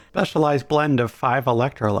Specialized blend of 5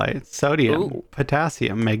 electrolytes, sodium,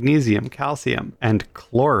 potassium, magnesium, calcium, and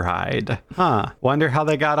chloride. Huh. Wonder how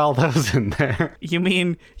they got all those in there. You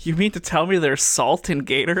mean to tell me there's salt in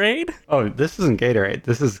Gatorade? Oh, this isn't Gatorade.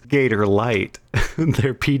 This is Gator Light.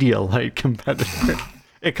 Their Pedialyte competitor.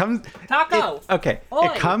 It comes... Taco!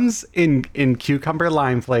 It comes in cucumber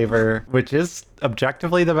lime flavor, which is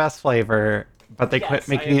objectively the best flavor, but they quit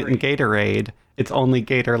making it in Gatorade. It's only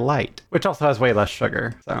Gator Light, which also has way less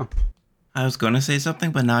sugar, so... I was going to say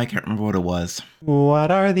something, but now I can't remember what it was. What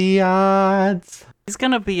are the odds? He's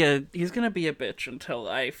gonna be a bitch until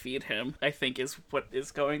I feed him, I think is what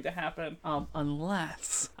is going to happen.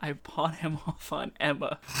 Unless I pawn him off on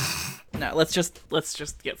Emma. No, let's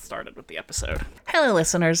just get started with the episode. Hello,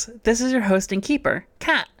 listeners. This is your host and keeper,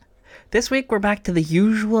 Kat. This week, we're back to the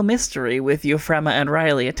usual mystery with Euphrema and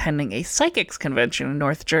Riley attending a psychics convention in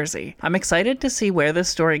North Jersey. I'm excited to see where this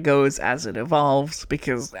story goes as it evolves,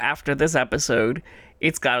 because after this episode,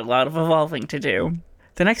 it's got a lot of evolving to do.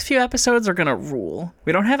 The next few episodes are gonna rule.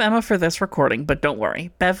 We don't have Emma for this recording, but don't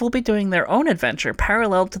worry. Bev will be doing their own adventure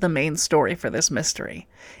parallel to the main story for this mystery.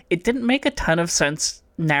 It didn't make a ton of sense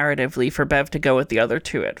narratively for Bev to go with the other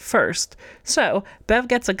two at first, so Bev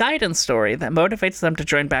gets a guidance story that motivates them to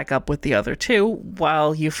join back up with the other two,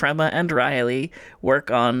 while Euphrema and Riley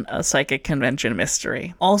work on a psychic convention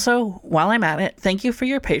mystery. Also, while I'm at it, thank you for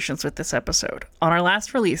your patience with this episode. On our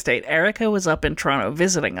last release date, Erica was up in Toronto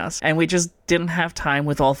visiting us, and we just didn't have time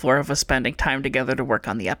with all 4 of us spending time together to work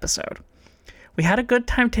on the episode. We had a good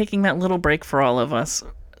time taking that little break for all of us,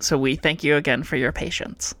 so we thank you again for your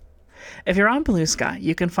patience. If you're on Blue Sky,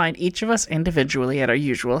 you can find each of us individually at our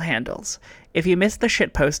usual handles. If you missed the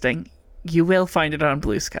shitposting, you will find it on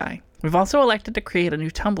Blue Sky. We've also elected to create a new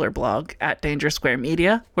Tumblr blog at Danger Square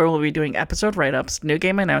Media, where we'll be doing episode write-ups, new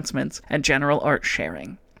game announcements, and general art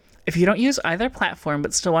sharing. If you don't use either platform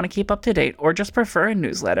but still want to keep up to date or just prefer a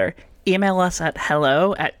newsletter, email us at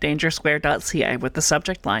hello@dangersquare.ca with the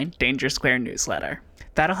subject line Danger Square Newsletter.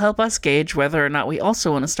 That'll help us gauge whether or not we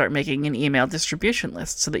also want to start making an email distribution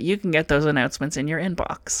list so that you can get those announcements in your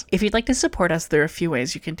inbox. If you'd like to support us, there are a few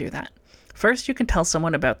ways you can do that. First, you can tell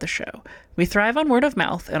someone about the show. We thrive on word of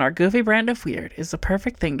mouth, and our goofy brand of weird is the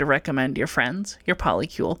perfect thing to recommend your friends, your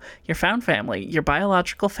polycule, your found family, your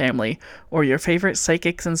biological family, or your favorite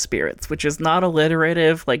psychics and spirits, which is not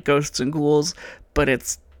alliterative like ghosts and ghouls, but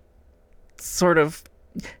it's sort of...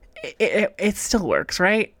 It still works,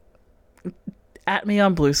 right? At me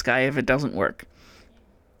on Blue Sky if it doesn't work.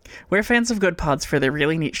 We're fans of good pods for their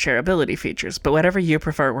really neat shareability features, but whatever you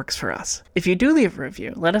prefer works for us. If you do leave a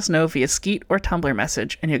review, let us know via Skeet or Tumblr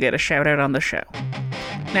message, and you'll get a shout out on the show.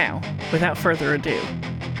 Now, without further ado,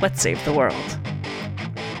 let's save the world.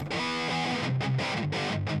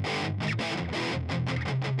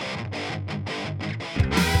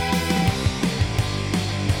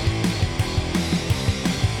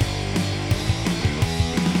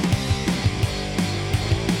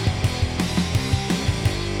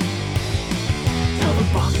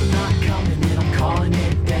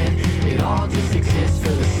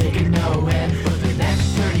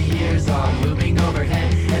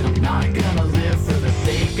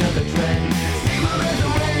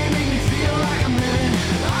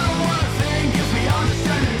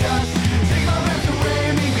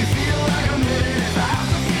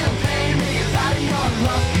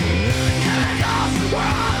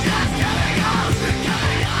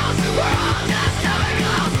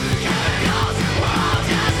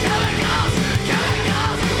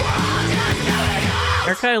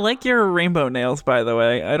 I like your rainbow nails, by the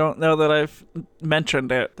way. I don't know that I've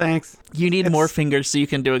mentioned it. Thanks. You need more fingers so you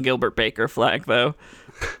can do a Gilbert Baker flag, though.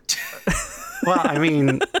 Well, I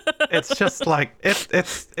mean, it's just like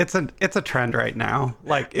it's a trend right now.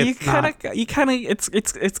 Like it's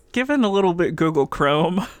given a little bit Google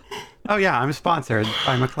Chrome. Oh yeah, I'm sponsored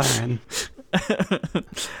by McLaren.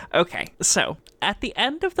 Okay, so at the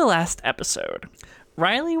end of the last episode,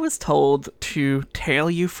 Riley was told to tail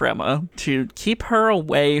Euphrema to keep her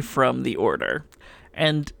away from the Order,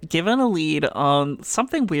 and given a lead on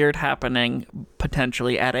something weird happening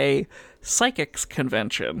potentially at a psychics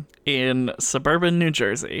convention in suburban New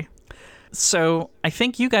Jersey. So I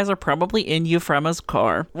think you guys are probably in Euphrema's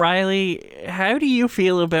car. Riley, how do you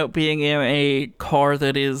feel about being in a car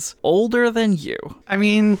that is older than you? I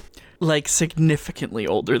mean... like significantly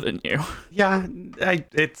older than you. Yeah,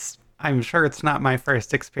 I'm sure it's not my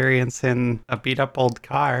first experience in a beat-up old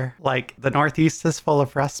car. Like, the Northeast is full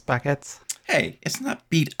of rust buckets. Hey, it's not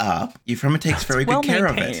beat up. Euphrema takes very good care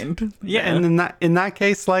of it. Yeah, and in that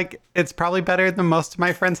case, like, it's probably better than most of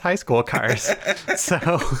my friends' high school cars.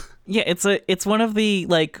 So... Yeah, it's one of the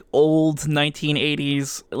like old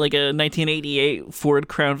 1980s, like a 1988 Ford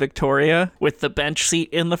Crown Victoria with the bench seat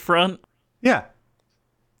in the front. Yeah.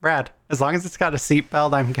 Rad. As long as it's got a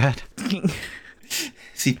seatbelt, I'm good.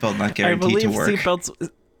 Seatbelt not guaranteed to work.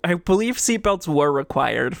 I believe seatbelts were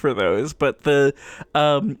required for those, but the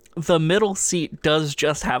middle seat does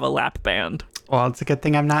just have a lap band. Well, it's a good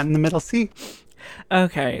thing I'm not in the middle seat.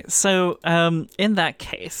 Okay, so in that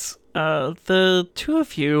case, the two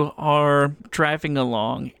of you are driving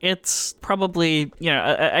along. It's probably,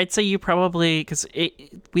 I'd say you probably, because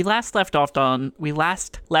we last left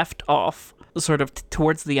off sort of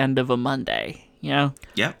towards the end of a Monday. Yeah.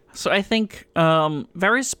 So I think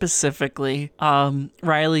very specifically,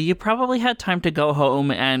 Riley, you probably had time to go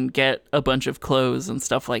home and get a bunch of clothes and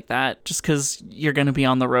stuff like that, just because you're going to be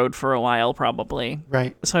on the road for a while, probably.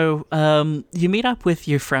 Right. So you meet up with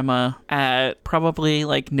Euphrema at probably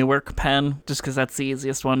like Newark Penn, just because that's the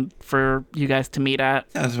easiest one for you guys to meet at.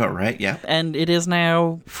 That's about right, yeah. And it is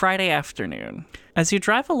now Friday afternoon. As you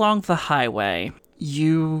drive along the highway,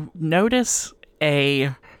 you notice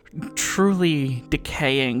a truly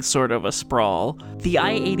decaying sort of a sprawl. The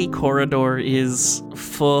I-80 corridor is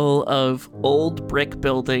full of old brick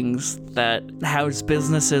buildings that house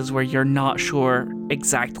businesses where you're not sure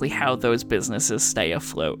exactly how those businesses stay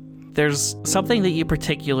afloat. There's something that you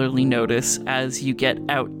particularly notice as you get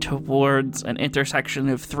out towards an intersection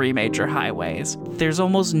of three major highways. There's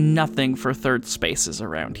almost nothing for third spaces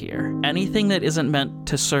around here. Anything that isn't meant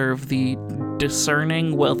to serve the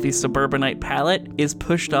discerning, wealthy suburbanite palate is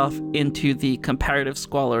pushed off into the comparative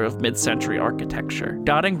squalor of mid-century architecture.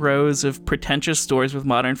 Dotting rows of pretentious stores with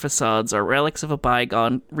modern facades are relics of a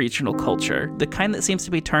bygone regional culture, the kind that seems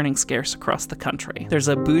to be turning scarce across the country. There's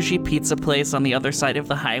a bougie pizza place on the other side of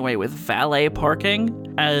the highway with valet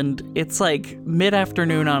parking, and it's like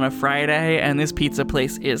mid-afternoon on a Friday, and this pizza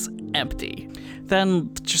place is empty.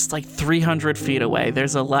 Then, just like 300 feet away,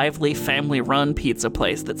 there's a lively family-run pizza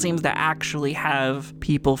place that seems to actually have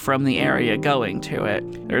people from the area going to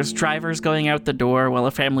it. There's drivers going out the door while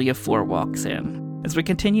a family of four walks in. As we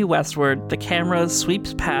continue westward, the camera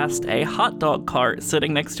sweeps past a hot dog cart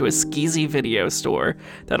sitting next to a skeezy video store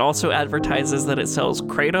that also advertises that it sells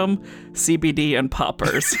kratom, CBD, and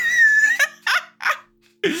poppers.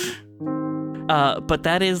 But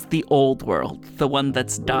that is the old world, the one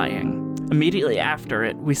that's dying. Immediately after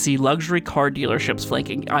it, we see luxury car dealerships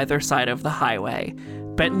flanking either side of the highway.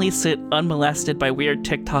 Bentleys sit unmolested by weird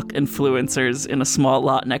TikTok influencers in a small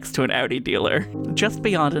lot next to an Audi dealer. Just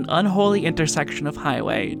beyond an unholy intersection of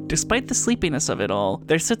highway, despite the sleepiness of it all,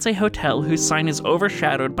 there sits a hotel whose sign is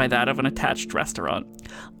overshadowed by that of an attached restaurant.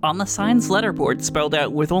 On the sign's letterboard, spelled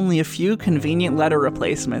out with only a few convenient letter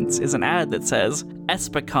replacements, is an ad that says,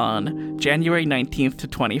 Espicon, January 19th to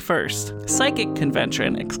 21st. Psychic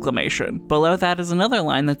convention, exclamation. Below that is another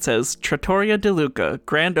line that says, Trattoria De Luca,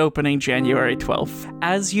 grand opening January 12th.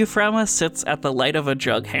 As Euphrema sits at the light of a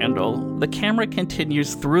jug handle, the camera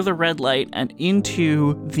continues through the red light and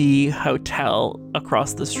into the hotel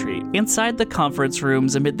across the street. Inside the conference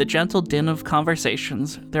rooms, amid the gentle din of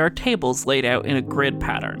conversations, there are tables laid out in a grid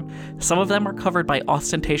pattern. Some of them are covered by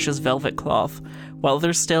ostentatious velvet cloth, while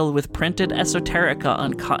others still with printed esoterica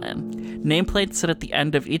on cotton. Nameplates sit at the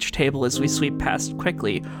end of each table as we sweep past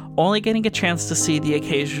quickly, only getting a chance to see the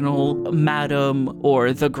occasional Madam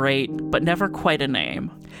or the Great, but never quite a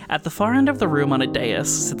name. At the far end of the room on a dais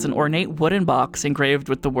sits an ornate wooden box engraved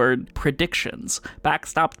with the word Predictions,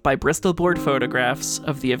 backstopped by Bristol board photographs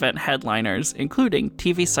of the event headliners, including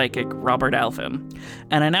TV psychic Robert Alvin.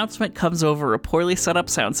 An announcement comes over a poorly set up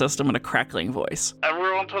sound system and a crackling voice.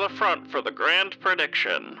 Everyone to the front for the grand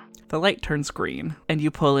prediction. The light turns green, and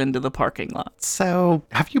you pull into the parking lot. So,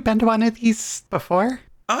 have you been to one of these before?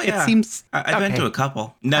 Oh, yeah. It seems... I've been to a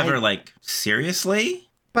couple. Never, seriously?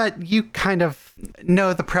 But you kind of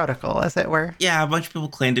know the protocol, as it were. Yeah, a bunch of people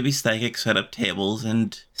claim to be psychic, set up tables,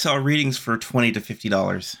 and sell readings for $20 to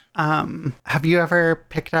 $50. Have you ever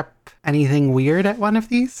picked up anything weird at one of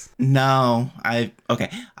these? No.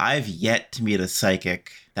 I've yet to meet a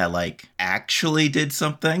psychic that, actually did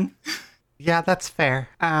something. Yeah, that's fair.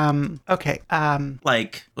 Okay.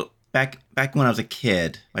 Back when I was a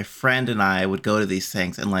kid, my friend and I would go to these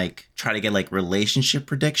things and try to get relationship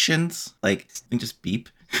predictions. Just beep.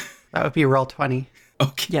 That would be roll 20.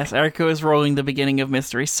 Okay. Yes, Erica is rolling the beginning of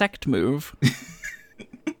Mystery Sect move.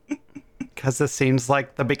 Because this seems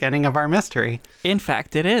like the beginning of our mystery. In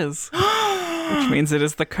fact, it is. Which means it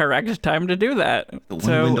is the correct time to do that. The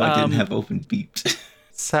one window I didn't have open beeped.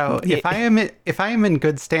 So if I am in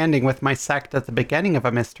good standing with my sect at the beginning of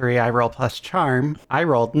a mystery, I roll plus charm. I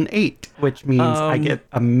rolled an 8, which means I get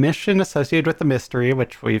a mission associated with the mystery,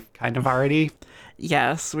 which we've kind of already.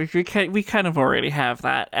 Yes, we kind of already have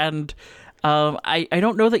that, and I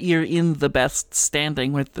don't know that you're in the best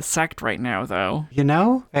standing with the sect right now, though.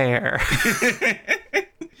 Fair.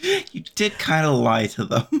 You did kind of lie to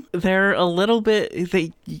them. They're a little bit...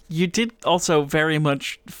 You did also very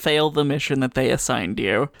much fail the mission that they assigned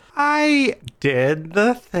you. I did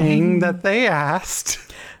the thing that they asked.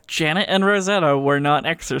 Janet and Rosetta were not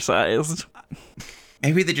exorcised.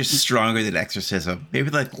 Maybe they're just stronger than exorcism. Maybe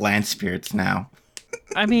they're like land spirits now.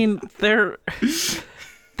 I mean,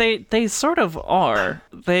 They sort of are.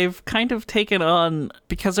 They've kind of taken on,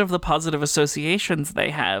 because of the positive associations they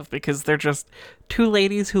have, because they're just two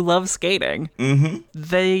ladies who love skating. Mm-hmm.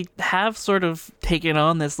 They have sort of taken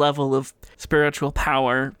on this level of spiritual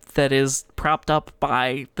power that is propped up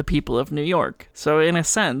by the people of New York. So in a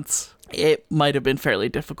sense, it might have been fairly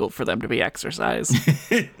difficult for them to be exorcised.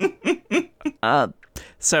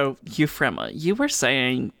 So, Euphrema, you were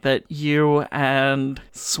saying that you and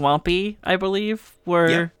Swampy, I believe, were...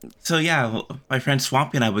 Yeah. So, yeah, my friend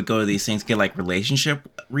Swampy and I would go to these things, get, like, relationship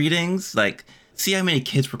readings, like, see how many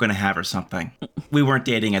kids we're going to have or something. We weren't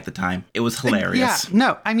dating at the time. It was hilarious. Yeah,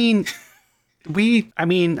 no, I mean...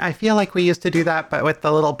 I feel like we used to do that, but with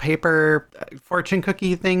the little paper fortune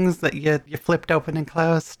cookie things that you flipped open and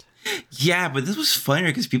closed. Yeah, but this was funnier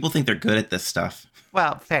because people think they're good at this stuff.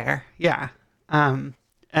 Well, fair, yeah.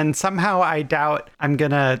 And somehow I doubt I'm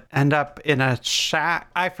going to end up in a shack.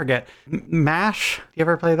 I forget. MASH? You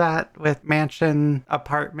ever play that with mansion,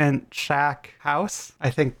 apartment, shack, house? I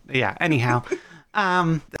think, yeah, anyhow.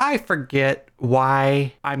 I forget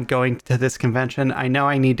why I'm going to this convention. I know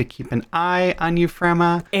I need to keep an eye on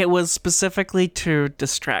Euphrema. It was specifically to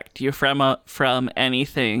distract Euphrema from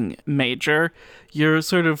anything major. You're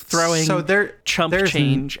sort of throwing chump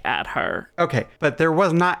change at her. Okay, but there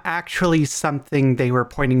was not actually something they were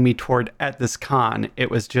pointing me toward at this con.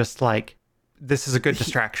 It was just like, this is a good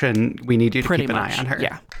distraction. We need you to keep an eye on her.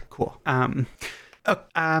 Yeah. Cool.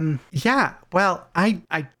 Yeah, well,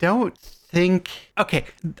 I don't think... Okay,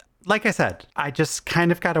 like I said, I just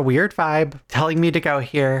kind of got a weird vibe telling me to go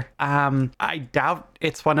here. I doubt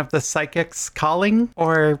it's one of the psychics calling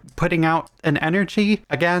or putting out an energy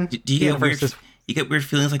again. Do you get weird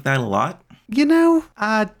feelings like that a lot?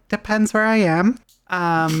 Depends where I am.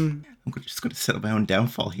 I'm just going to settle my own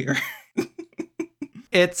downfall here.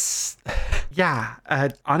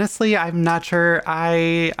 Honestly, I'm not sure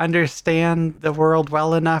I understand the world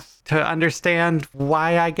well enough to understand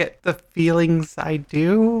why I get the feelings I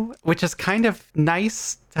do, which is kind of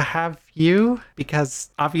nice to have you, because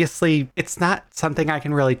obviously it's not something I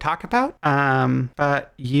can really talk about.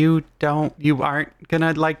 But you aren't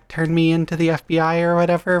gonna like turn me into the FBI or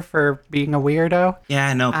whatever for being a weirdo.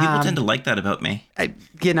 Yeah, no, people tend to like that about me.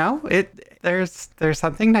 There's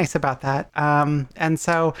something nice about that. And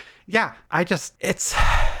so, yeah, it's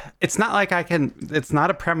not like it's not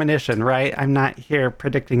a premonition, right? I'm not here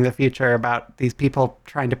predicting the future about these people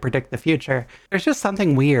trying to predict the future. There's just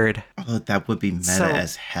something weird. Oh, that would be meta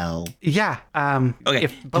as hell. Yeah. Okay.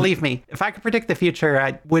 Believe me, if I could predict the future,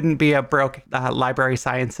 I wouldn't be a broke library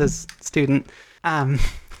sciences student.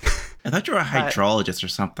 I thought you were a hydrologist or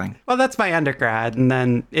something. Well, that's my undergrad. And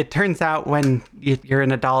then it turns out when you're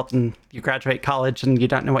an adult and you graduate college and you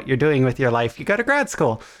don't know what you're doing with your life, you go to grad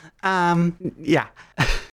school. Yeah.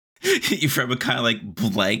 You from a kind of like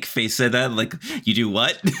blank face said that, like, you do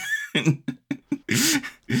what?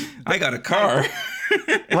 I got a car.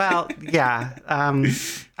 Well, yeah.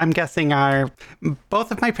 I'm guessing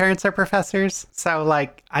both of my parents are professors. So,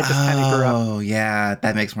 like, I just kind of grew up. Oh, yeah.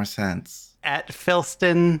 That makes more sense. At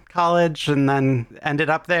Philston College and then ended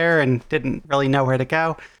up there and didn't really know where to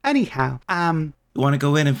go. Anyhow, you want to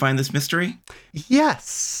go in and find this mystery?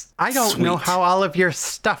 Yes. I don't know how all of your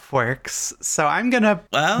stuff works, so I'm gonna...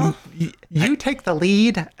 Well... You take the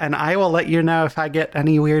lead, and I will let you know if I get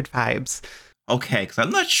any weird vibes. Okay, because I'm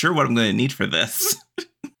not sure what I'm going to need for this.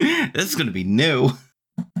 This is going to be new.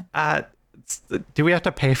 Do we have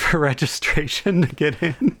to pay for registration to get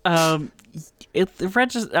in?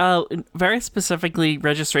 Very specifically,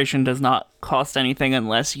 registration does not cost anything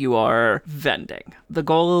unless you are vending. The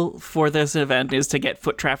goal for this event is to get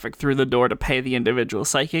foot traffic through the door to pay the individual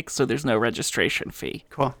psychics, so there's no registration fee.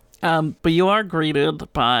 Cool. But you are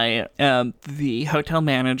greeted by the hotel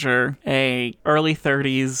manager, a early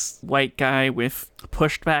 30s white guy with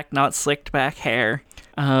pushed back, not slicked back hair.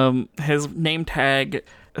 His name tag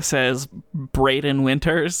says Braden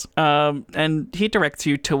Winters, and he directs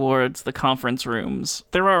you towards the conference rooms.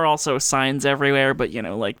 There are also signs everywhere, but,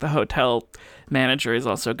 like, the hotel manager is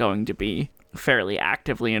also going to be fairly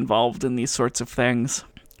actively involved in these sorts of things.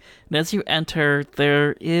 And as you enter,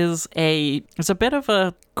 there's a bit of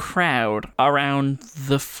a crowd around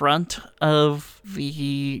the front of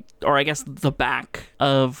the back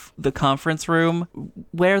of the conference room,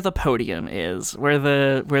 where the podium is, where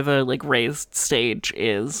the like raised stage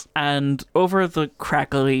is. And over the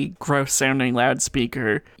crackly, gross sounding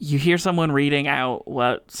loudspeaker, you hear someone reading out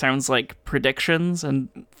what sounds like predictions, and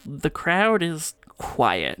the crowd is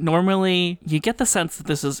quiet. Normally, you get the sense that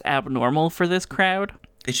this is abnormal for this crowd.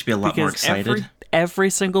 They should be a lot more excited.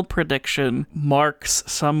 Every single prediction marks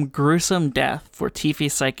some gruesome death for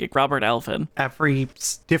TV psychic Robert Elvin. Every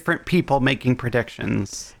different people making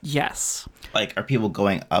predictions. Yes. Like, are people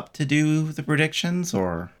going up to do the predictions,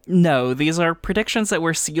 or? No, these are predictions that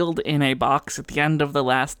were sealed in a box at the end of the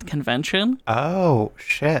last convention. Oh,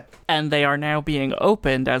 shit. And they are now being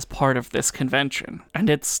opened as part of this convention. And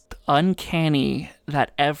it's uncanny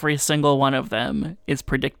that every single one of them is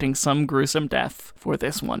predicting some gruesome death for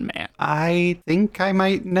this one man. I think I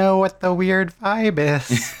might know what the weird vibe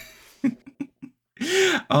is.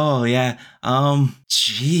 Oh, yeah.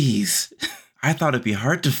 Jeez. I thought it'd be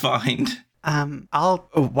hard to find. I'll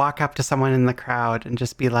walk up to someone in the crowd and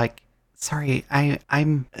just be like, sorry,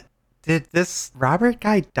 did this Robert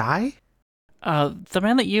guy die? The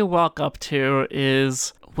man that you walk up to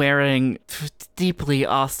is wearing deeply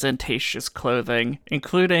ostentatious clothing,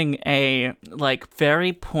 including a, like,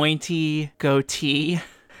 very pointy goatee.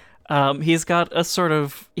 He's got a sort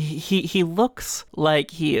of, he looks like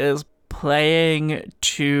he is playing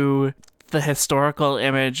to the historical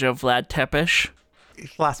image of Vlad Tepes. You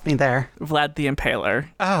lost me there. Vlad the Impaler.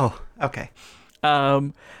 Oh, okay.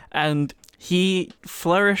 And he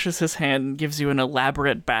flourishes his hand and gives you an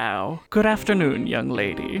elaborate bow. Good afternoon, young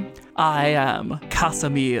lady. I am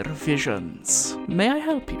Casimir Visions. May I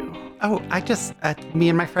help you? Oh, me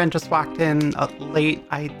and my friend just walked in late.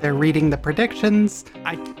 They're reading the predictions.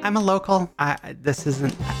 I'm a local. This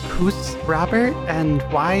isn't. Who's Robert? And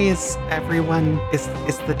why is everyone? Is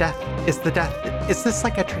this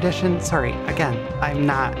like a tradition? Sorry, again,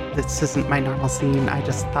 this isn't my normal scene. I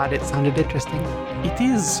just thought it sounded interesting. It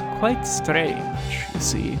is quite strange, you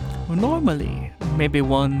see. Normally, maybe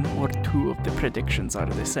one or two of the predictions are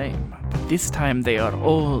the same, but this time they are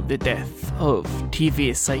all the death of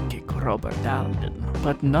TV psychic Robert Alden.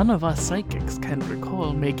 But none of us psychics can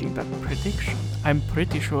recall making that prediction. I'm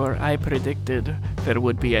pretty sure I predicted there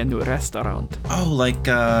would be a new restaurant. Oh, like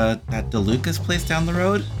that DeLuca's place down the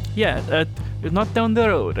road? Yeah, not down the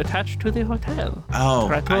road, attached to the hotel. Oh,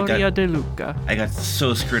 Trattoria De Luca. I got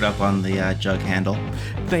so screwed up on the jug handle.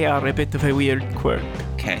 They are a bit of a weird quirk.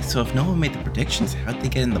 Okay, so if no one made the predictions, how'd they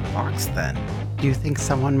get in the box then? Do you think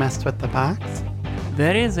someone messed with the box?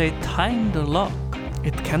 There is a timed lock.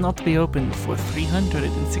 It cannot be opened for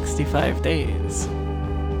 365 days.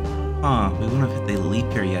 Huh, we won't have hit the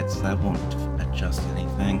leap year yet, so that won't adjust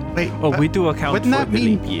anything. Wait, we do account for the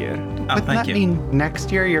leap year. Wouldn't that mean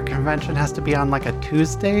next year your convention has to be on like a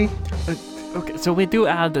Tuesday? Okay, so we do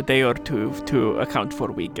add a day or two to account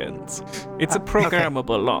for weekends. It's a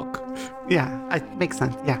programmable lock. Yeah, it makes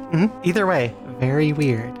sense. Yeah. Mm-hmm. Either way, very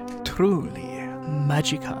weird. Truly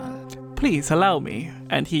magical. Please allow me.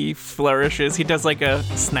 And he flourishes. He does like a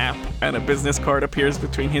snap, and a business card appears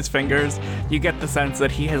between his fingers. You get the sense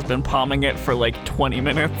that he has been palming it for like 20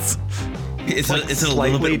 minutes. It's a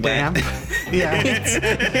little bit damp. Yeah.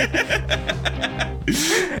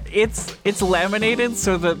 It's laminated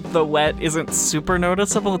so that the wet isn't super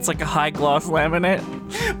noticeable. It's like a high gloss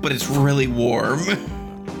laminate. But it's really warm.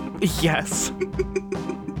 Yes.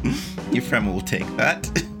 Your friend will take that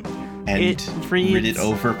and read it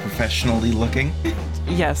over professionally looking.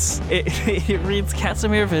 Yes, it reads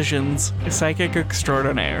Casimir Visions, Psychic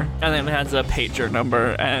Extraordinaire, and then it has a pager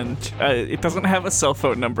number, and it doesn't have a cell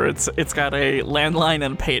phone number. It's got a landline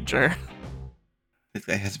and pager. This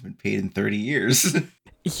guy hasn't been paid in 30 years.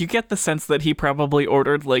 You get the sense that he probably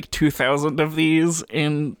ordered like 2,000 of these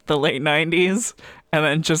in the late 90s, and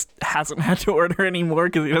then just hasn't had to order any more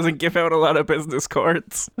because he doesn't give out a lot of business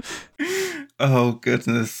cards. Oh,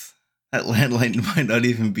 goodness. That landline might not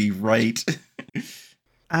even be right.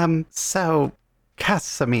 So,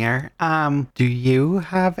 Casimir, do you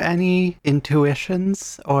have any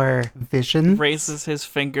intuitions or vision? Raises his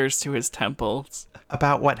fingers to his temples.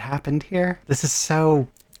 About what happened here? This is so,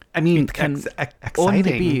 exciting. Only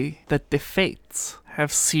be that the fates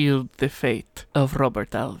have sealed the fate of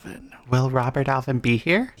Robert Alvin. Will Robert Alvin be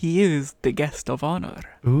here? He is the guest of honor.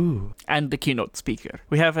 Ooh. And the keynote speaker.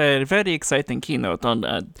 We have a very exciting keynote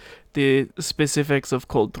on the specifics of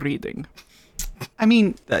cold reading. I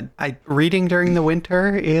mean, reading during the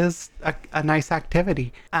winter is a nice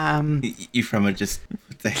activity. Euphrema just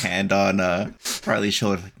puts a hand on Riley's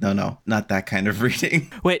shoulder. Like, no, not that kind of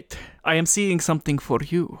reading. Wait, I am seeing something for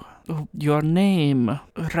you. Your name,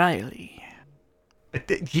 Riley.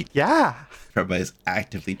 Yeah. Euphrema is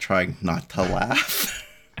actively trying not to laugh.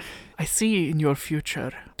 I see in your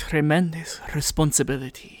future tremendous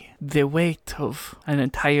responsibility. The weight of an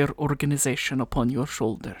entire organization upon your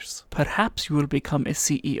shoulders. Perhaps you will become a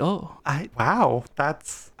CEO. Wow,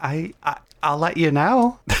 I'll let you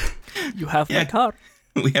know. You have my card.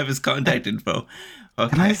 We have his contact info.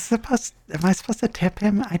 Okay. Am I supposed to tip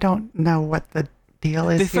him? I don't know what the deal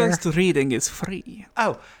is The here. first reading is free.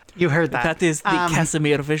 Oh, you heard that. That is the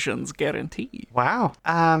Casimir Visions guarantee. Wow.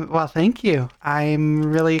 Well, thank you. I'm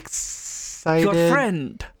really excited. Your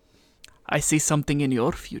friend. I see something in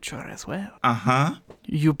your future as well. Uh-huh.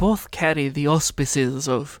 You both carry the auspices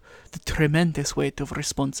of the tremendous weight of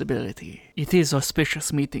responsibility. It is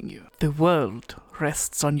auspicious meeting you. The world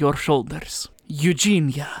rests on your shoulders.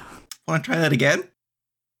 Eugenia. Want to try that again?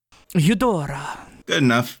 Eudora. Good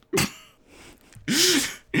enough.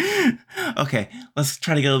 Okay, let's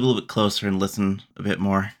try to get a little bit closer and listen a bit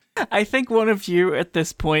more. I think one of you at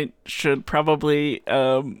this point should probably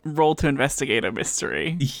roll to investigate a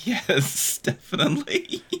mystery. Yes,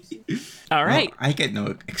 definitely. All right. Well, I get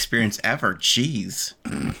no experience ever. Jeez.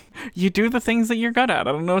 You do the things that you're good at.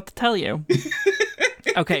 I don't know what to tell you.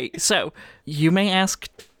 Okay, so you may ask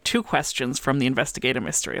 2 questions from the investigate a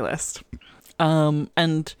mystery list.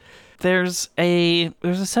 And there's a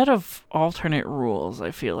set of alternate rules I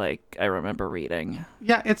feel like I remember reading.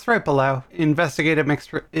 Yeah, it's right below. Investigative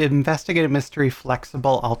mystery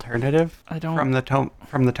flexible alternative. From the Tome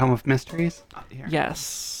of Mysteries. Here.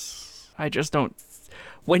 Yes. I just don't.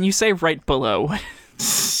 When you say right below.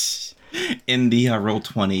 In the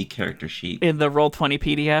Roll20 character sheet. In the Roll20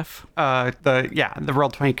 PDF? The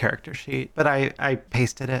Roll20 character sheet. But I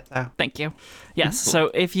pasted it, though. Thank you. Yes, so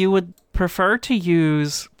if you would prefer to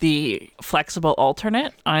use the flexible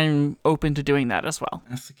alternate, I'm open to doing that as well.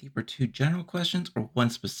 Ask the keeper 2 general questions or 1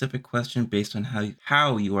 specific question based on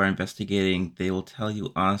how you are investigating. They will tell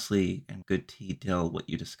you honestly and good detail what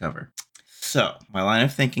you discover. So, my line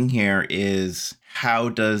of thinking here is, how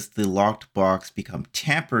does the locked box become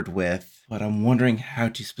tampered with? But I'm wondering how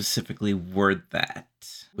to specifically word that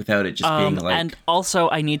without it just being like... And also,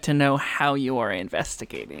 I need to know how you are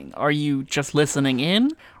investigating. Are you just listening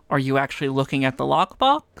in? Are you actually looking at the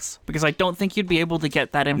lockbox? Because I don't think you'd be able to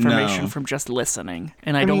get that information from just listening.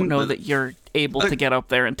 And I don't know that you're able to get up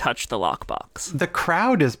there and touch the lockbox. The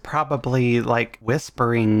crowd is probably, like,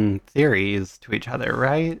 whispering theories to each other,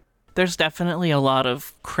 right? There's definitely a lot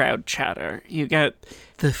of crowd chatter. You get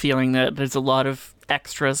the feeling that there's a lot of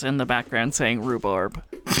extras in the background saying rhubarb.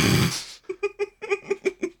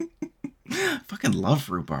 Fucking love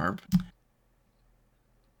rhubarb.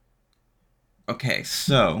 Okay,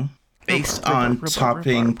 so based on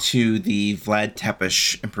topping to the Vlad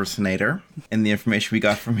Tepes impersonator and the information we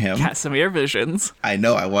got from him, Casimir Visions. I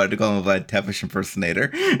know I wanted to call him a Vlad Tepes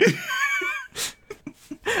impersonator.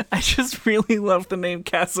 I just really love the name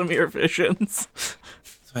Casimir Visions.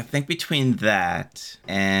 So I think between that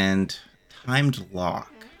and timed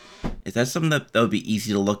lock, is that something that would be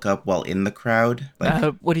easy to look up while in the crowd?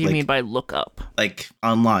 Like, what do you mean by look up? Like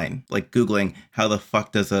online, like Googling how the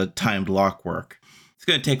fuck does a timed lock work? It's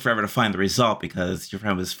going to take forever to find the result because your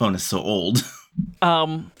friend's phone is so old.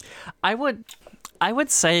 I would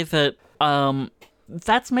say that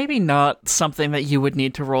that's maybe not something that you would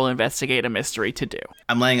need to roll investigate a mystery to do.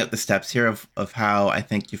 I'm laying out the steps here of how I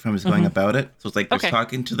think Euphrem is going about it. So it's like there's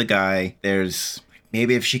talking to the guy. There's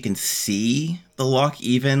maybe if she can see the lock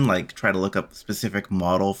even, like try to look up a specific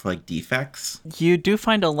model for like defects. You do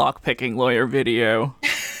find a lockpicking lawyer video.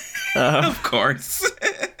 Of course.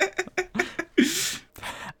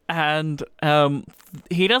 And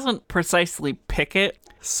he doesn't precisely pick it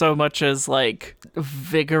so much as like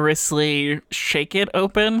vigorously shake it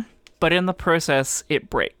open, but in the process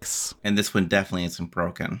it breaks. And this one definitely isn't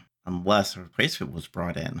broken unless a replacement was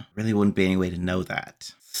brought in. Really wouldn't be any way to know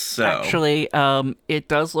that. So actually, it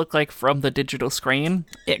does look like from the digital screen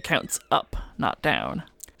it counts up, not down.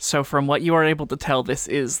 So from what you are able to tell, this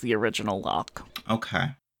is the original lock.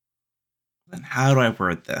 Okay. Then how do I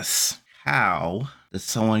word this? How does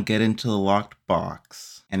someone get into the locked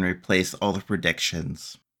box and replace all the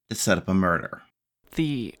predictions to set up a murder?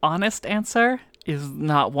 The honest answer is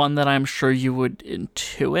not one that I'm sure you would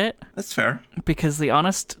intuit. That's fair. Because the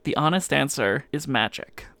honest answer is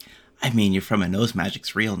magic. I mean, you're from a knows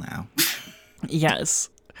magic's real now. Yes.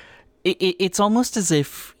 It's almost as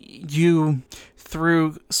if you,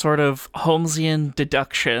 through sort of Holmesian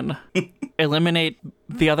deduction, eliminate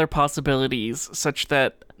the other possibilities such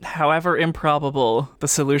that, however improbable, the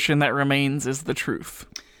solution that remains is the truth.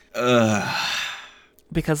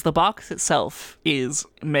 Because the box itself is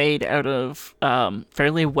made out of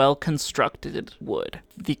fairly well-constructed wood.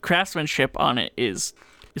 The craftsmanship on it is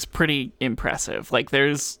pretty impressive. Like,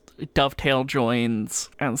 there's dovetail joins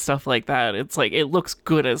and stuff like that. It's like, it looks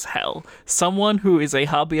good as hell. Someone who is a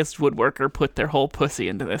hobbyist woodworker put their whole pussy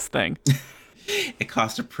into this thing. It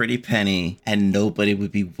cost a pretty penny, and nobody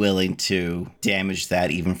would be willing to damage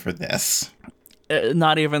that even for this.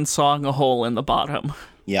 Not even sawing a hole in the bottom.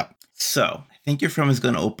 Yep. So, I think your friend is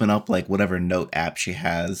going to open up, like, whatever note app she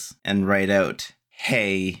has and write out,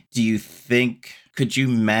 hey, do you think... could you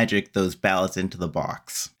magic those ballots into the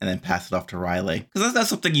box and then pass it off to Riley? Because that's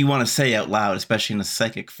something you want to say out loud, especially in a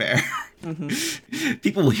psychic fair. Mm-hmm.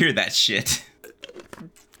 People will hear that shit.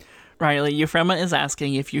 Riley, Euphrema is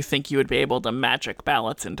asking if you think you would be able to magic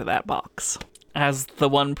ballots into that box, as the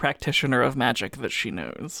one practitioner of magic that she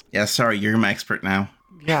knows. Yeah, sorry, you're my expert now.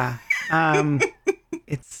 Yeah.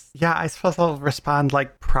 I suppose I'll respond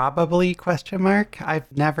like probably ?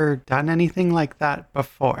 I've never done anything like that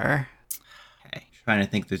before. Trying to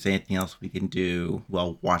think if there's anything else we can do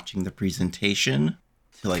while watching the presentation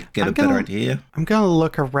to like get a better idea. I'm gonna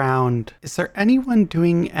look around. Is there anyone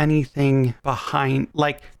doing anything behind?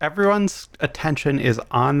 Like, everyone's attention is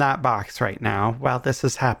on that box right now while this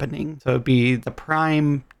is happening. So it'd be the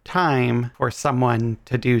prime time for someone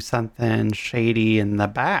to do something shady in the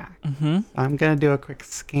back. Mm-hmm. I'm gonna do a quick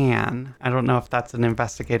scan. I don't know if that's an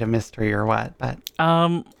investigative mystery or what, but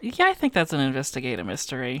yeah, I think that's an investigative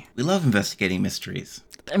mystery. We love investigating mysteries.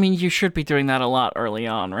 I mean, you should be doing that a lot early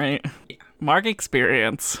on, right? Yeah. Mark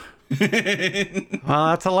experience. Well,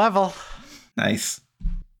 that's a level. Nice.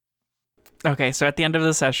 Okay, so at the end of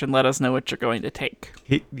the session, let us know what you're going to take.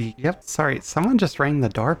 Yep. Sorry, someone just rang the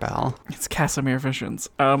doorbell. It's Casimir Visions.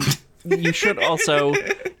 You should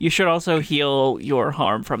also heal your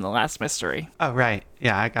harm from the last mystery. Oh, right.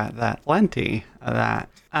 Yeah, I got that. Plenty of that.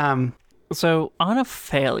 So on a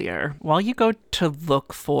failure, while you go to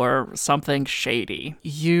look for something shady,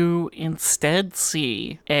 you instead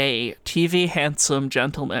see a TV handsome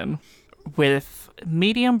gentleman with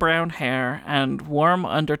medium brown hair and warm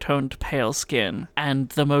undertoned pale skin and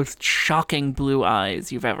the most shocking blue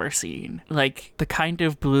eyes you've ever seen. Like the kind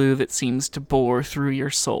of blue that seems to bore through your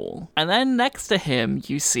soul. And then next to him,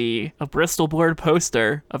 you see a Bristol board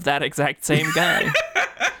poster of that exact same guy.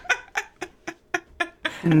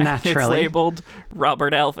 Naturally. It's labeled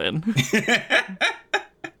Robert Alvin.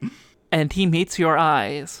 And he meets your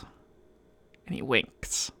eyes. And he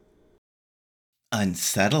winks.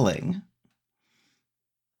 Unsettling.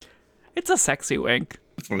 It's a sexy wink.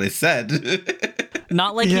 That's what I said.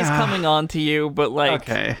 Not like he's coming on to you, but like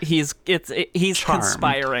he's Charmed.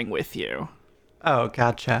 conspiring with you. Oh,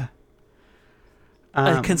 gotcha.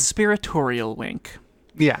 A conspiratorial wink.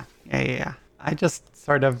 Yeah. I just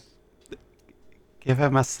sort of give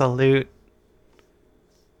him a salute,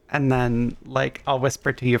 and then like I'll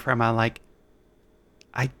whisper to you from a like,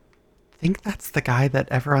 I think that's the guy that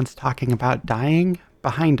everyone's talking about dying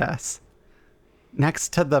behind us,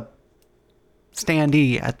 next to the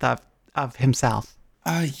standee of himself.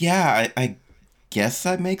 Yeah, I guess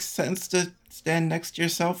that makes sense to stand next to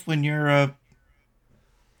yourself when you're a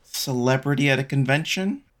celebrity at a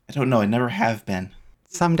convention. I don't know, I never have been.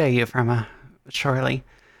 Someday, Euphrema, surely.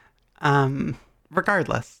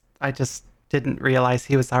 Regardless, I just didn't realize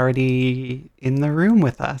he was already in the room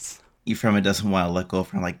with us. Euphrema doesn't want to let go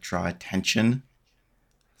from like draw attention.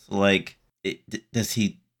 So like, does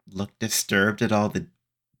he look disturbed at all the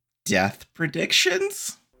death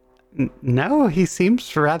predictions? No, he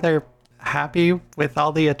seems rather happy with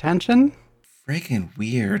all the attention. Freaking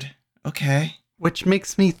weird. Okay. Which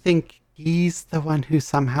makes me think he's the one who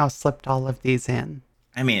somehow slipped all of these in.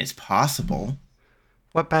 I mean, it's possible.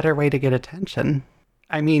 What better way to get attention?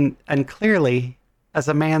 I mean, and clearly, as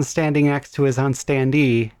a man standing next to his own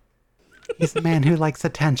standee, he's a man who likes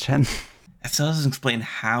attention. That still doesn't explain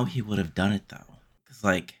how he would have done it, though. Because,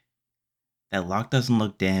 like, that lock doesn't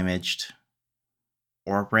look damaged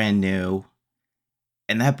or brand new,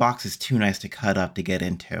 and that box is too nice to cut up to get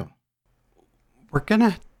into. We're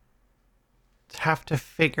gonna have to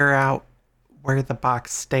figure out where the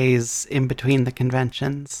box stays in between the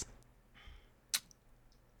conventions.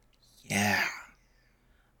 Yeah.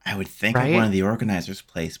 I would think right? of one of the organizers'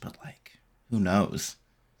 place, but, like, who knows?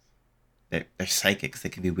 They're psychics. They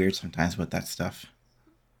can be weird sometimes with that stuff.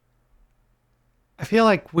 I feel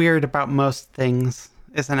like weird about most things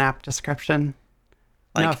is an apt description.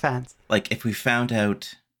 No offense. Like if we found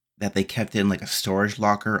out that they kept it in like a storage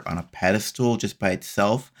locker on a pedestal just by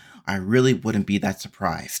itself, I really wouldn't be that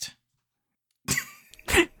surprised.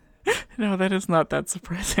 No, that is not that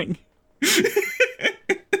surprising.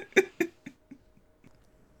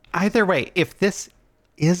 Either way, if this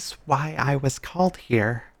is why I was called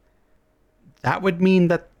here, that would mean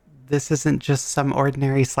that this isn't just some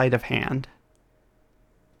ordinary sleight of hand.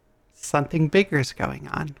 Something bigger's going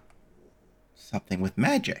on. Something with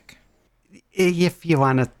magic. If you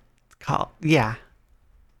want to call... Yeah.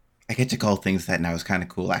 I get to call things that now is kind of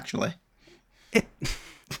cool, actually.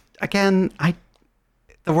 Again,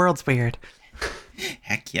 the world's weird.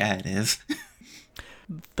 Heck yeah, it is.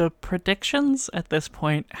 The predictions at this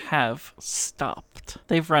point have stopped.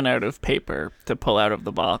 They've run out of paper to pull out of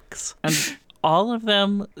the box. And all of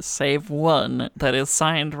them, save one that is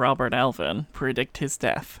signed Robert Alvin, predict his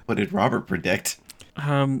death. What did Robert predict?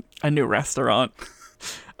 A new restaurant.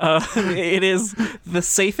 It is the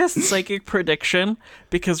safest psychic prediction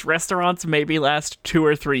because restaurants maybe last 2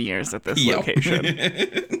 or 3 years at this location.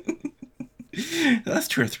 That's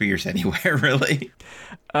 2 or 3 years anywhere, really.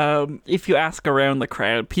 If you ask around the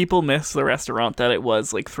crowd, people miss the restaurant that it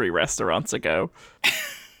was like 3 restaurants ago.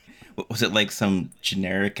 Was it like some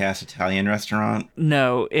generic-ass Italian restaurant?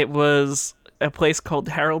 No, it was a place called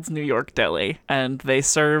Harold's New York Deli, and they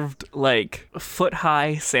served like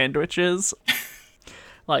foot-high sandwiches.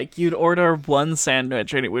 Like, you'd order one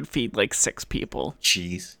sandwich and it would feed like 6 people.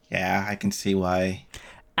 Jeez. Yeah, I can see why.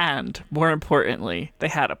 And, more importantly, they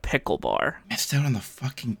had a pickle bar. Missed out on the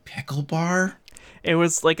fucking pickle bar? It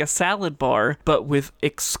was like a salad bar, but with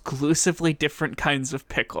exclusively different kinds of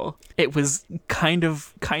pickle. It was kind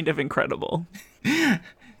of incredible.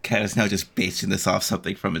 Kat is now just basing this off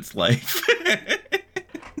something from its life.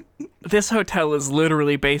 This hotel is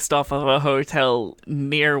literally based off of a hotel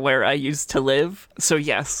near where I used to live. So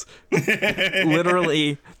yes,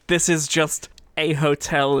 literally, this is just a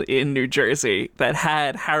hotel in New Jersey that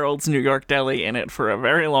had Harold's New York Deli in it for a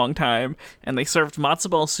very long time, and they served matzo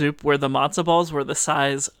ball soup where the matzo balls were the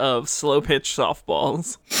size of slow pitch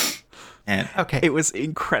softballs. And Okay. It was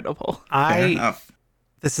incredible. fair enough.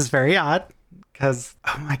 This is very odd, because,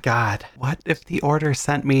 oh my god, what if the order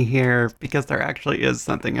sent me here because there actually is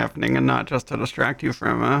something happening and not just to distract you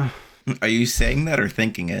from Are you saying that or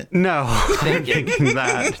thinking it? No, I'm thinking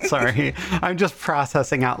that. Sorry. I'm just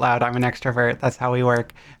processing out loud. I'm an extrovert. That's how we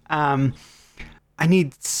work. I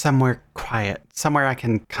need somewhere quiet, somewhere I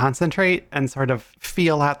can concentrate and sort of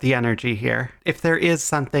feel out the energy here. If there is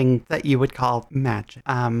something that you would call magic,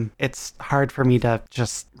 it's hard for me to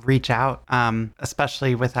just reach out,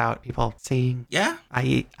 especially without people seeing. Yeah.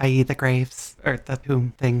 I.e. the graves, or the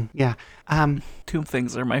tomb thing. Yeah. Tomb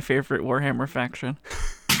things are my favorite Warhammer faction.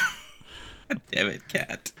 Damn it,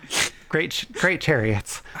 Kat. Great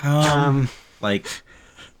chariots. Like,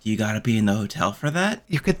 you gotta be in the hotel for that?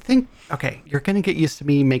 You could think, okay, you're going to get used to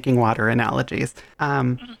me making water analogies.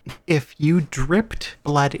 If you dripped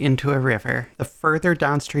blood into a river, the further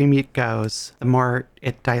downstream it goes, the more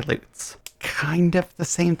it dilutes. Kind of the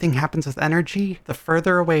same thing happens with energy. The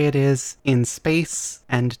further away it is in space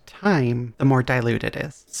and time, the more dilute it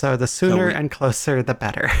is. So the sooner and closer, the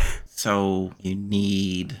better. So you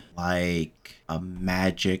need, like, a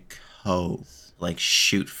magic hose. Like,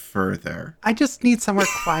 shoot further. I just need somewhere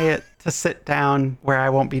quiet to sit down where I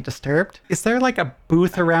won't be disturbed. Is there like a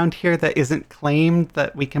booth around here that isn't claimed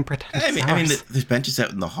that we can pretend? I mean, there's benches out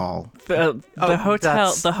in the hall. The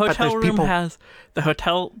hotel room people... has the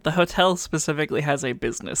hotel specifically has a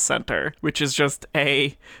business center, which is just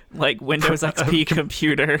a like Windows XP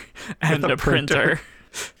computer and a printer.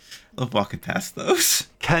 Love walking past those.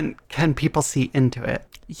 Can people see into it?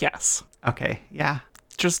 Yes. Okay, yeah.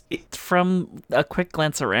 Just from a quick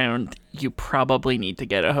glance around, you probably need to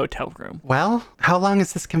get a hotel room. Well, how long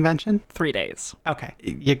is this convention? 3 days. Okay.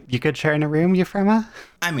 You could share in a room, Euphrema?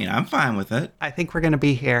 I mean, I'm fine with it. I think we're going to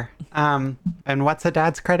be here. And what's a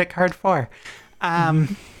dad's credit card for? Okay.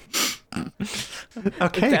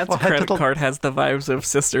 Dad's credit card has the vibes of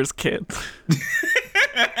sister's kid.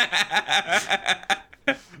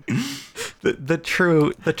 the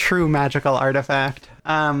true magical artifact.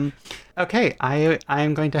 Okay, I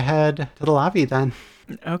am going to head to the lobby then.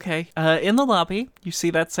 Okay. In the lobby, you see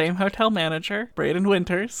that same hotel manager, Braden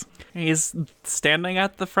Winters. He's standing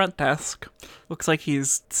at the front desk. Looks like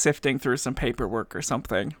he's sifting through some paperwork or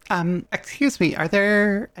something. Excuse me, are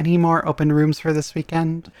there any more open rooms for this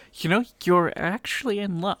weekend? You know, you're actually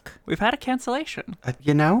in luck. We've had a cancellation.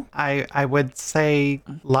 I would say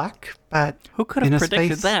luck, but who could have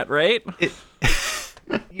predicted that, right?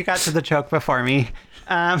 You got to the joke before me.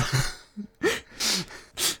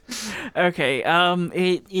 Okay,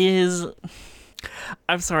 it is...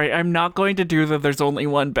 I'm sorry, I'm not going to do the there's only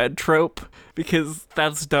one bed trope, because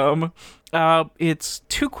that's dumb. It's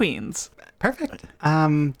 2 queens. Perfect.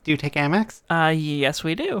 Do you take Amex? Yes,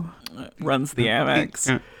 we do. Runs the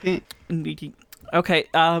Amex. Okay,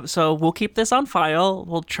 so we'll keep this on file.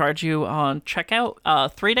 We'll charge you on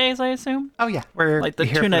checkout 3 days, I assume? Oh, yeah. We're like the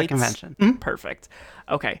here 2 for nights. the convention. Mm-hmm. Perfect.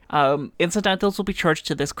 Okay. Incidentals will be charged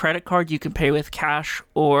to this credit card. You can pay with cash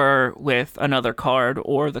or with another card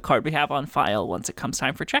or the card we have on file once it comes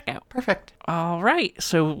time for checkout. Perfect. All right.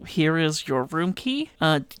 So here is your room key.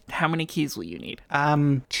 How many keys will you need?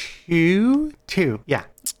 2. Yeah.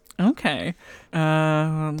 Okay.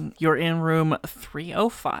 You're in room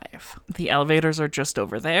 305. The elevators are just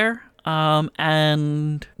over there.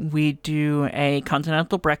 And we do a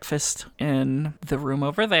continental breakfast in the room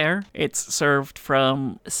over there. It's served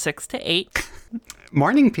from 6 to 8.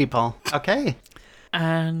 Morning, people. Okay.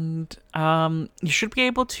 And you should be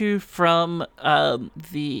able to, from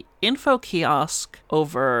the info kiosk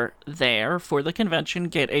over there for the convention,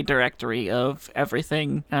 get a directory of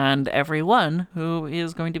everything and everyone who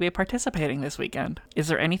is going to be participating this weekend. Is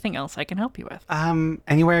there anything else I can help you with?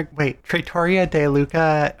 Anywhere? Wait, Trattoria de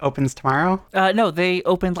Luca opens tomorrow? No, they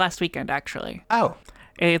opened last weekend, actually. Oh.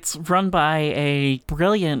 It's run by a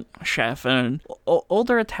brilliant chef, an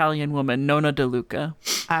older Italian woman, Nonna De Luca.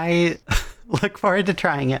 I look forward to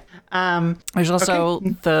trying it. There's also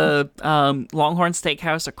the Longhorn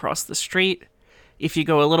Steakhouse across the street. If you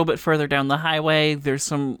go a little bit further down the highway, there's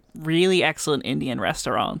some really excellent Indian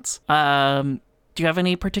restaurants. Do you have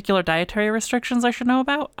any particular dietary restrictions I should know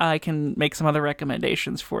about? I can make some other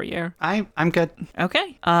recommendations for you. I'm good.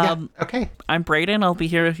 Okay. Okay. I'm Braden. I'll be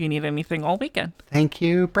here if you need anything all weekend. Thank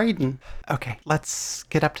you, Braden. Okay, let's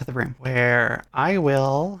get up to the room where I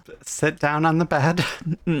will sit down on the bed.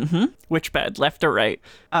 Mm-hmm. Which bed? Left or right?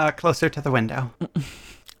 Closer to the window.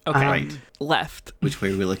 Okay. Right. Left. Which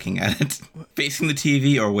way are we looking at it? Facing the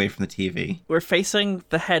TV or away from the TV? We're facing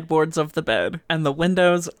the headboards of the bed, and the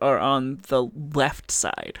windows are on the left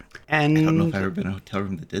side. And I don't know if I've ever been in a hotel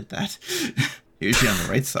room that did that. Usually on the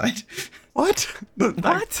right side. What?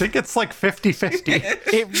 I think it's like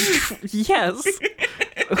 50-50. Yes.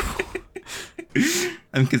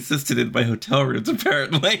 I'm consistent in my hotel rooms,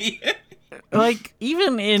 apparently. Like,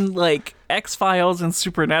 even in, like, X-Files and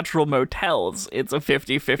Supernatural motels, it's a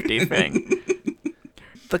 50-50 thing.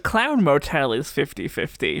 The Clown Motel is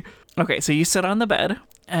 50-50. Okay, so you sit on the bed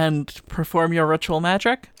and perform your ritual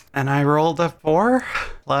magic? And I rolled a 5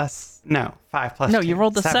 plus No, 2. you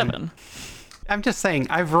rolled a 7. I'm just saying,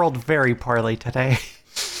 I've rolled very poorly today.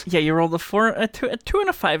 Yeah, you rolled a 4. A 2 and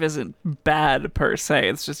a 5 isn't bad per se.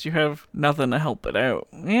 It's just you have nothing to help it out.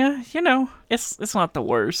 Yeah, you know, it's not the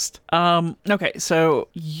worst. Okay, so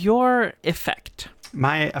your effect.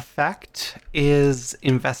 My effect is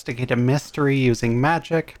investigate a mystery using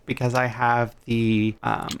magic because I have the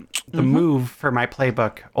move for my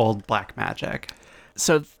playbook, Old Black Magic.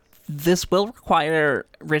 So this will require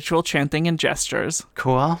ritual chanting and gestures.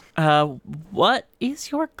 Cool. What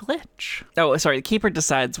is your glitch? Oh, sorry, the keeper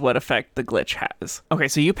decides what effect the glitch has. Okay,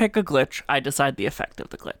 so you pick a glitch, I decide the effect of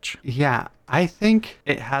the glitch. Yeah, I think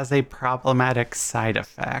it has a problematic side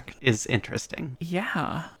effect is interesting.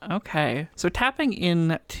 Yeah, okay. So tapping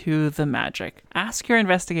into the magic, ask your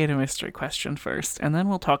investigate a mystery question first, and then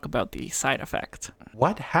we'll talk about the side effect.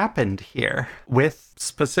 What happened here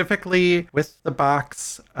specifically with the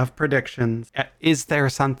box of predictions? Is there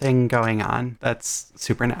something going on that's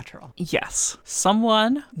supernatural? Yes.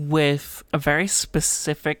 Someone with a very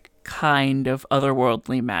specific kind of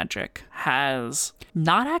otherworldly magic has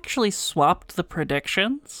not actually swapped the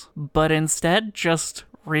predictions, but instead just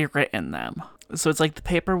rewritten them. So it's like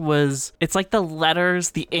it's like the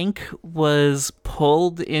letters, the ink was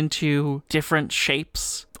pulled into different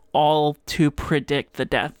shapes, all to predict the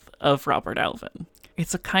death of Robert Alvin.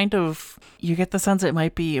 It's a kind of, you get the sense it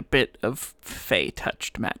might be a bit of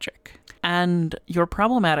Fae-touched magic. And your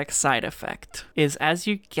problematic side effect is as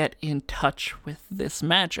you get in touch with this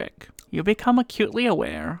magic, you become acutely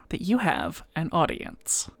aware that you have an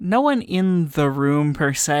audience. No one in the room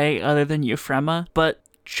per se, other than Euphrema, but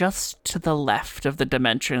just to the left of the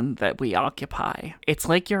dimension that we occupy. It's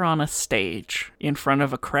like you're on a stage in front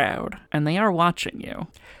of a crowd, and they are watching you.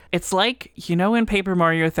 It's like, you know in Paper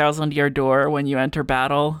Mario Thousand Year Door when you enter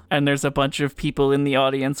battle and there's a bunch of people in the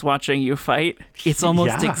audience watching you fight? It's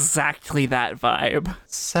almost exactly that vibe.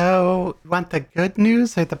 So, you want the good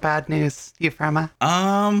news or the bad news, Euphrema?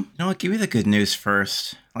 No, give me the good news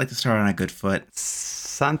first. I like to start on a good foot.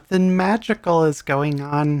 Something magical is going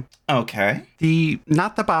on. Okay.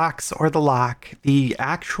 Not the box or the lock, the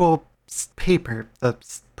actual paper, the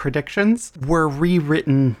predictions were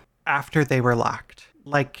rewritten after they were locked.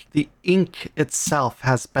 Like, the ink itself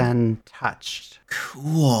has been touched.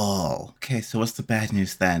 Cool. Okay, so what's the bad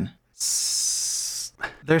news then?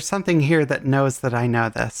 There's something here that knows that I know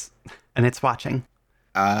this, and it's watching.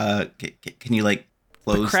 Can you,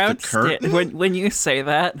 close the curtain? When you say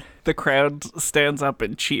that, the crowd stands up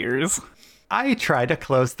and cheers. I try to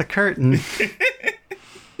close the curtain.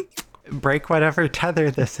 Break whatever tether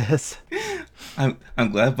this is. I'm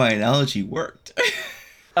glad my analogy worked.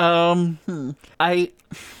 I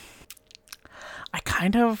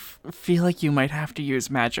kind of feel like you might have to use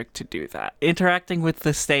magic to do that. Interacting with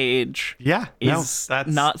the stage is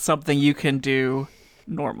not something you can do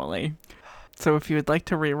normally. So if you would like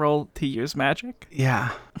to reroll to use magic.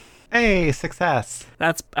 Yeah. Hey, success.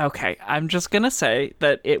 That's okay. I'm just going to say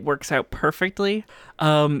that it works out perfectly.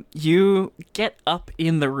 You get up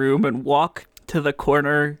in the room and walk to the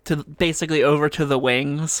corner, to basically over to the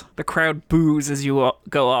wings. The crowd boos as you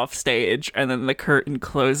go off stage, and then the curtain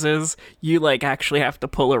closes. You actually have to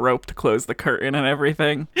pull a rope to close the curtain and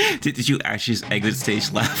everything. Did you actually just exit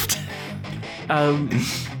stage left?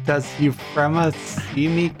 Does Euphrema see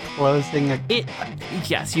me closing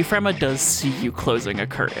Yes, Euphrema does see you closing a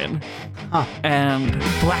curtain. Huh. And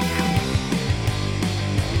blackout.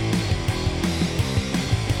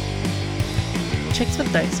 Chicks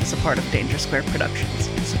with Dice is a part of Danger Square Productions.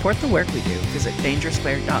 To support the work we do, visit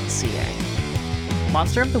dangersquare.ca.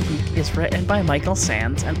 Monster of the Week is written by Michael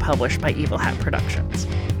Sands and published by Evil Hat Productions.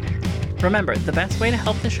 Remember, the best way to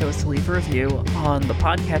help the show is to leave a review on the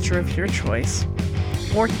podcatcher of your choice,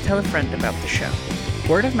 or to tell a friend about the show.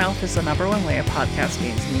 Word of mouth is the #1 way a podcast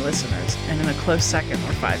gains new listeners, and in a close second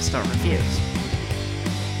are 5-star reviews.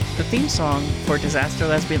 The theme song for Disaster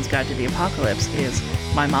Lesbian's Guide to the Apocalypse is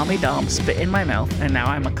My Mommy Dom Spit in My Mouth and Now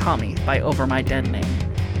I'm a Commie by Over My Dead Name.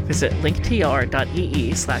 Visit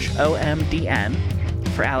linktr.ee/omdn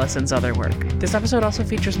for Allison's other work. This episode also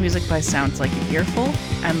features music by Sounds Like an Earful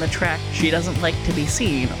and the track She Doesn't Like to Be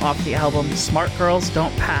Seen off the album Smart Girls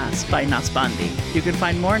Don't Pass by Nasbandi. You can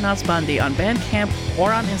find more Nasbandi on Bandcamp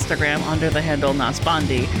or on Instagram under the handle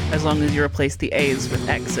Nasbandi, as long as you replace the A's with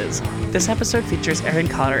X's. This episode features Erin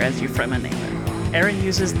Cotter as Euphrema Naaman. Erin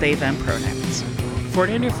uses they-them pronouns.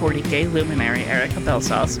 40 Under 40 gay luminary Erica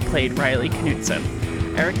Belsos played Riley Knutson.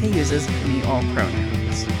 Erica uses me-all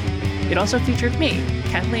pronouns. It also featured me,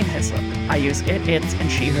 Kathleen Hislop. I use it, its,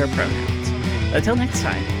 and she, her pronouns. Until next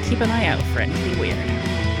time, keep an eye out for anything weird.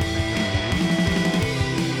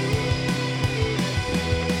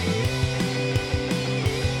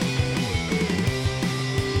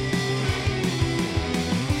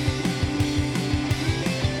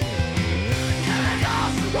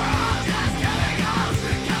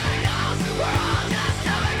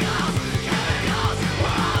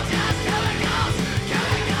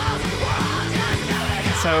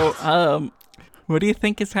 So, what do you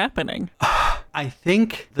think is happening? I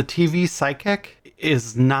think the TV psychic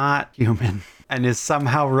is not human and is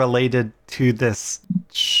somehow related to this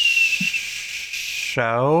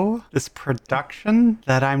show, this production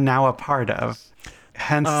that I'm now a part of.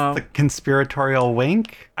 Hence the conspiratorial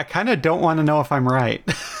wink. I kind of don't want to know if I'm right.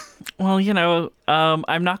 Well,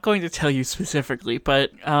 I'm not going to tell you specifically,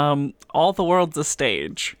 but all the world's a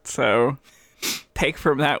stage, so take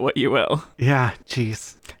from that what you will. Yeah,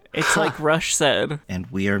 jeez. It's like Rush said. And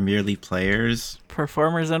we are merely players.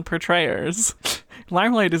 Performers and portrayers.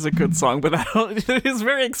 Limelight is a good song, but it is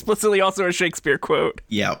very explicitly also a Shakespeare quote.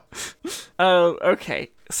 Yep. Okay,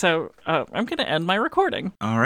 so I'm going to end my recording. All right.